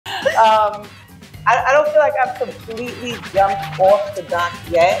I don't feel like I've completely jumped off the dock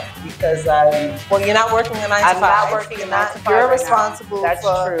yet because well, you're not working a 9 to 5. I'm not working a 9 to 5. You're right responsible. now. That's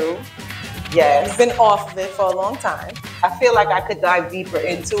for, true. Yes. You've been off of it for a long time. I feel like I could dive deeper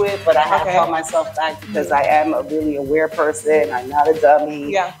into it, but I have held myself back because I am a really aware person. I'm not a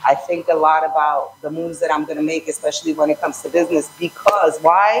dummy. Yeah. I think a lot about the moves that I'm going to make, especially when it comes to business, because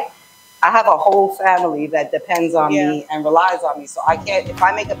why? I have a whole family that depends on me and relies on me. So I can't, if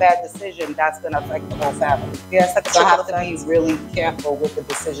I make a bad decision, that's going to affect the whole family. Yes, that's so I have to be really careful with the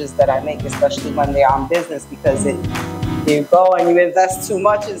decisions that I make, especially when they're on business, because you go and you invest too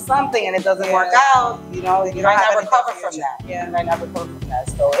much in something and it doesn't work out, you know, you might not recover from that. You might not recover from that.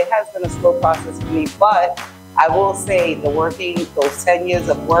 So it has been a slow process for me, but I will say those 10 years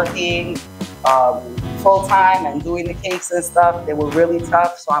of working, full time and doing the cakes and stuff, they were really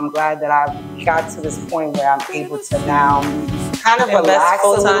tough. So I'm glad that I got to this point where I'm able to now kind of relax a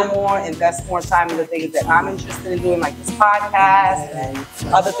little more, invest more time in the things that I'm interested in doing, like this podcast and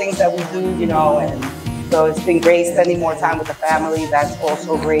other things that we do, you know. And so it's been great spending more time with the family. That's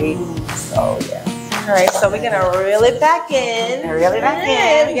also great. So yeah. All right, so we're gonna reel it back in. We're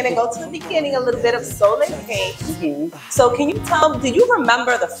gonna go to the beginning, a little bit of Soul and Cake. So can you do you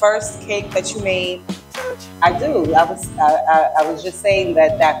remember the first cake that you made? I do. I was just saying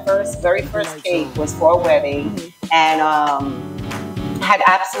that very first cake was for a wedding, and had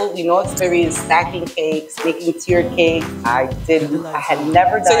absolutely no experience stacking cakes, making tiered cakes. I had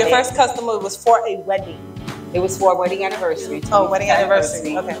never done it. So your first customer was for a wedding? It was for a wedding anniversary. Oh, wedding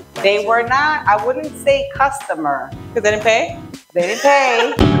anniversary. Okay. They were not, I wouldn't say customer. Because they didn't pay? They didn't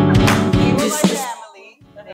pay.